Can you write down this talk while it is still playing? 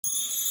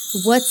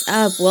What's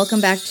up?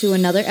 Welcome back to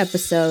another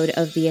episode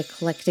of the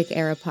Eclectic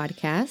Era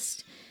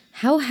podcast.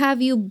 How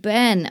have you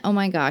been? Oh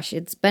my gosh,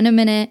 it's been a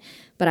minute,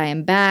 but I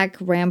am back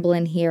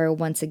rambling here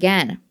once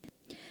again.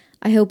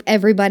 I hope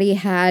everybody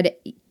had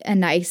a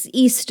nice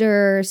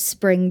Easter,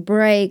 spring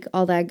break,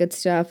 all that good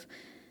stuff.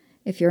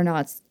 If you're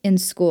not in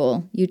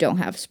school, you don't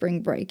have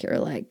spring break. You're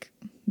like,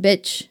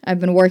 bitch, I've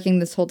been working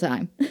this whole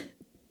time.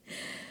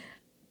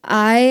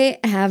 I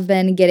have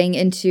been getting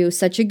into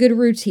such a good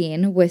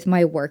routine with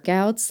my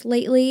workouts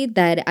lately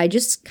that I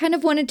just kind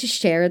of wanted to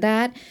share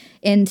that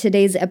in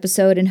today's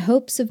episode in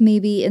hopes of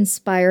maybe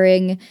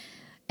inspiring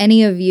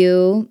any of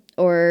you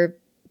or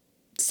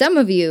some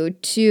of you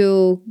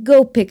to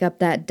go pick up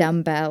that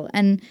dumbbell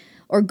and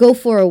or go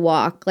for a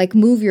walk, like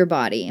move your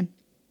body.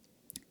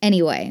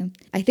 Anyway,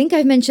 I think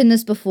I've mentioned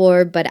this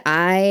before, but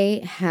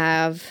I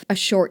have a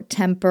short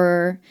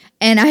temper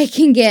and I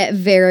can get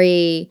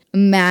very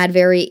mad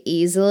very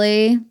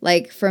easily,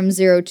 like from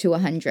 0 to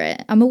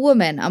 100. I'm a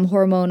woman, I'm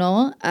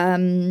hormonal,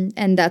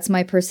 and that's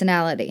my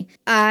personality.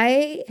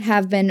 I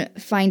have been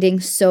finding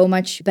so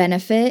much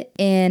benefit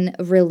in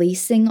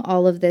releasing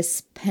all of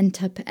this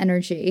pent up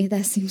energy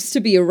that seems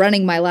to be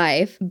running my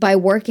life by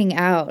working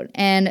out.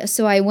 And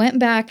so I went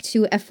back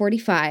to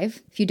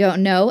F45. If you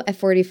don't know,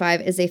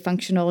 F45 is a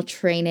functional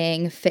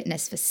training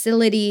fitness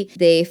facility.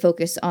 They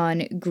focus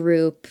on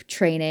group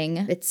training.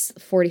 It's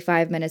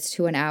 45 minutes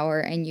to an hour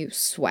and you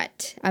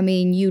sweat. I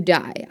mean, you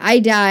die. I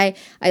die.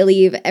 I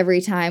leave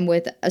every time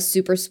with a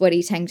super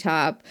sweaty tank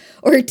top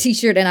or a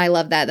t-shirt, and I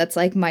love that. That's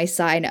like my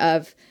sign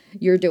of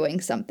you're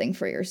doing something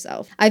for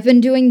yourself. I've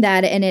been doing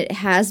that and it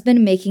has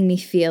been making me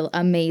feel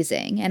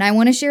amazing. And I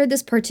want to share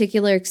this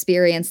particular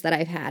experience that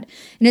I've had.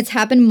 And it's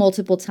happened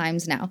multiple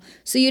times now.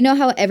 So you know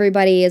how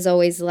everybody is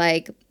always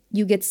like,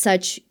 you get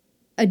such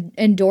an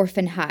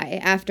endorphin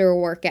high after a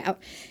workout.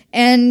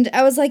 And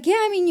I was like, yeah,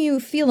 I mean, you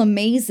feel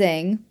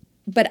amazing,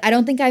 but I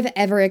don't think I've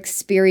ever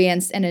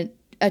experienced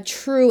a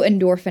true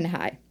endorphin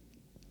high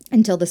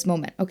until this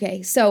moment.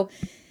 Okay, so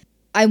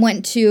I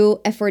went to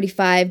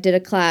F45, did a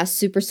class,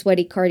 super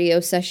sweaty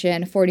cardio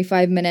session,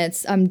 45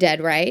 minutes, I'm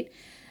dead, right?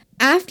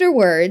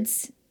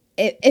 Afterwards,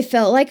 it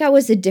felt like I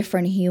was a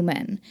different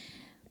human.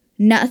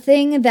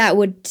 Nothing that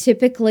would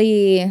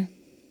typically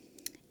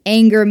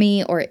anger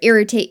me or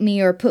irritate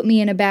me or put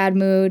me in a bad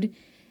mood,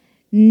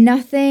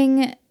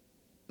 nothing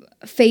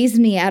fazed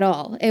me at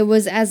all. It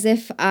was as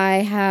if I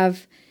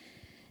have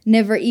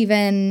never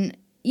even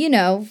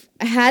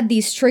had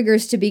these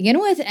triggers to begin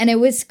with. And it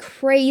was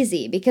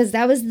crazy because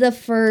that was the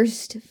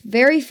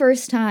very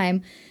first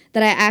time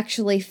that I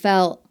actually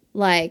felt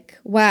like,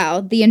 wow,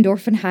 the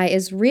endorphin high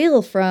is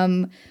real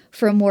from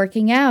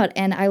working out.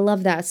 And I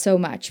love that so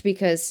much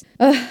because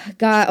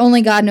God,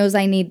 only God knows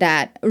I need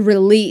that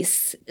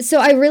release. So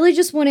I really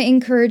just want to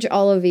encourage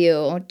all of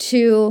you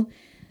to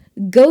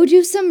go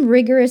do some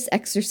rigorous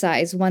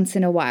exercise once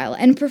in a while,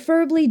 and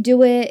preferably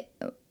do it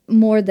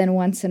more than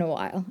once in a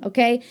while,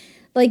 okay?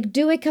 Like,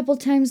 do it a couple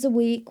times a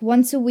week,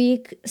 once a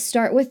week,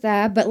 start with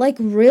that, but like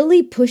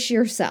really push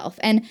yourself.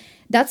 And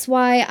that's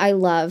why I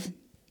love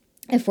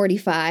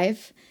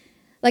F45.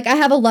 Like, I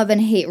have a love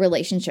and hate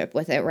relationship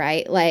with it,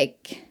 right?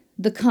 Like,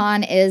 the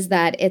con is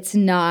that it's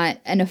not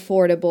an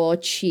affordable,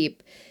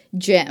 cheap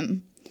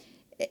gym.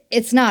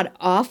 It's not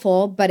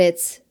awful, but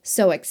it's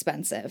so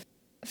expensive.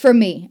 For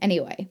me,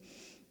 anyway.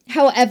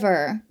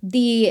 However,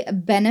 the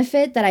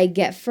benefit that I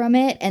get from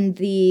it and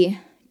the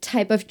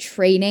type of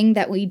training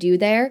that we do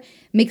there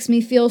makes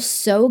me feel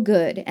so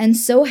good and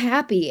so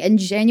happy and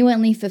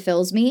genuinely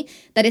fulfills me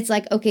that it's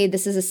like, okay,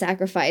 this is a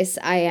sacrifice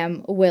I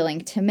am willing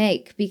to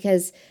make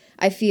because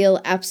I feel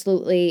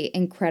absolutely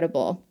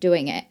incredible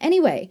doing it.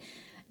 Anyway,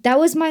 that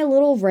was my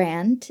little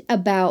rant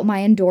about my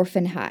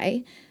endorphin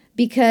high.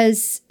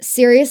 Because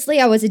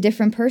seriously, I was a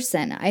different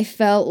person. I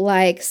felt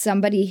like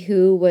somebody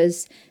who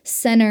was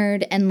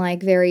centered and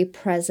like very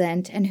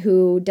present and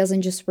who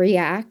doesn't just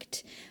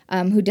react,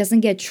 who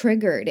doesn't get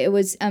triggered. It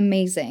was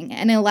amazing.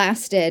 And it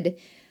lasted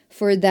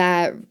for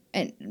that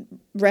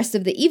rest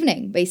of the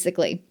evening,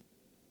 basically.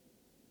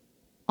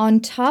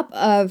 On top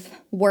of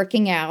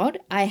working out,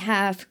 I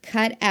have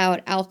cut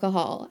out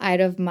alcohol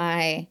out of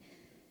my,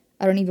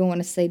 I don't even want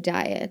to say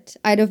diet,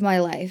 out of my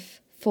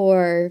life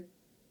for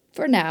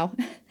now.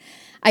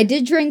 I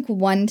did drink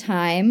one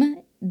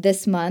time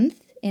this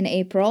month in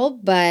April,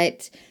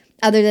 but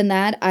other than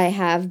that, I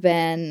have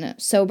been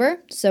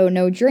sober, so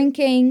no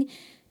drinking,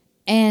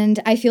 and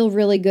I feel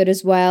really good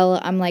as well.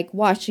 I'm like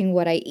watching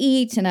what I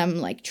eat, and I'm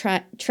like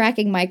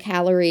tracking my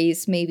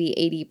calories maybe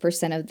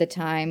 80% of the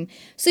time.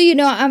 So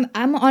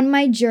I'm on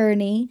my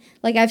journey.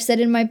 Like I've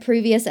said in my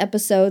previous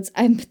episodes,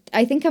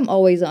 I think I'm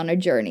always on a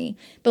journey,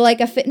 but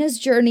like a fitness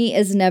journey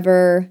is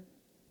never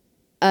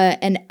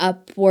an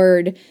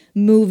upward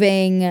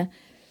moving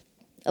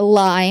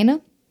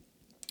line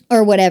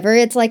or whatever.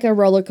 It's like a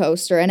roller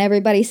coaster, and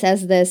everybody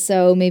says this,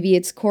 so maybe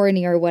it's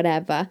corny or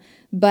whatever.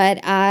 But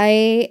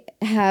I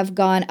have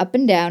gone up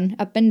and down,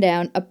 up and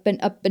down, up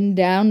and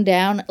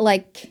down,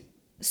 like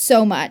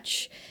so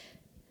much.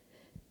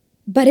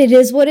 But it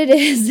is what it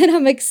is, and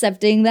I'm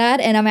accepting that,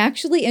 and I'm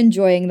actually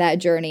enjoying that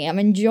journey. I'm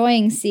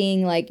enjoying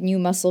seeing like new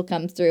muscle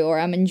come through, or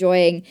I'm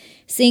enjoying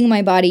seeing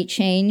my body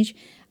change,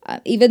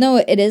 even though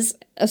it is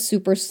a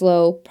super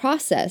slow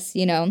process,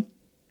 you know.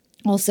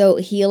 Also,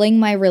 healing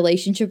my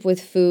relationship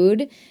with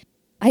food.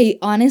 I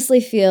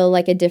honestly feel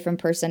like a different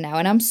person now,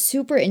 and I'm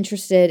super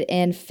interested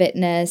in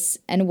fitness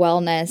and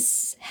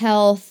wellness,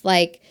 health,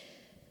 like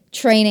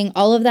training,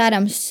 all of that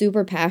I'm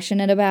super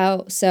passionate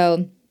about.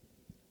 So,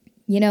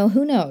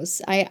 who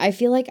knows? I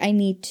feel like I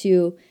need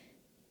to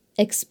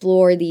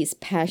explore these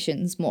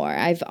passions more.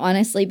 I've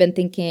honestly been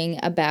thinking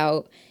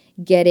about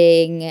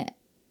getting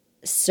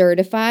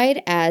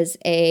certified as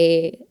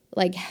a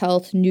like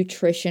health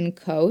nutrition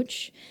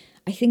coach.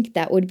 I think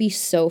that would be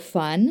so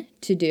fun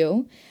to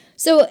do.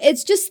 So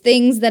it's just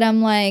things that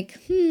I'm like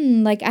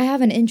I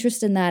have an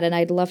interest in that and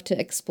I'd love to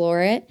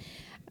explore it.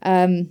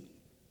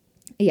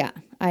 Yeah,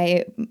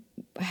 I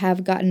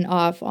have gotten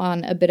off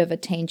on a bit of a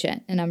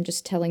tangent and I'm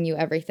just telling you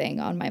everything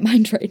on my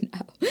mind right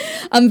now.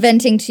 I'm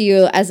venting to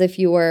you as if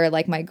you were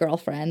like my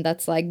girlfriend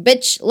that's like,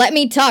 bitch, let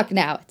me talk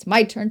now. It's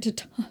my turn to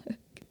talk.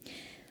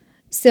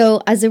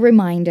 So, as a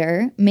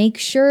reminder, make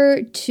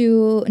sure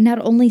to not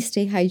only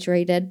stay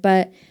hydrated,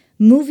 but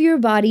move your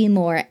body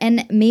more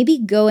and maybe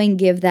go and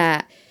give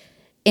that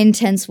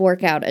intense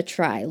workout a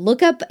try.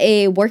 Look up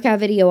a workout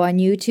video on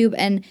YouTube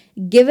and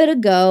give it a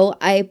go.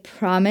 I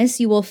promise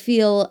you will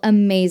feel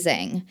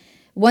amazing.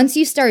 Once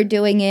you start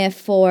doing it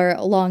for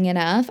long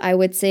enough, I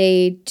would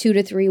say 2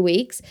 to 3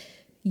 weeks,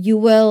 you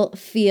will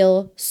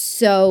feel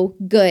so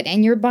good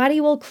and your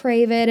body will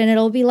crave it and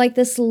it'll be like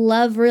this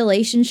love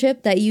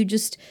relationship that you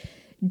just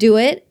do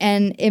it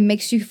and it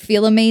makes you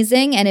feel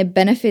amazing and it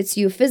benefits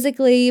you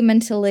physically,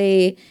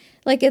 mentally,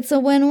 like it's a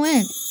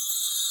win-win.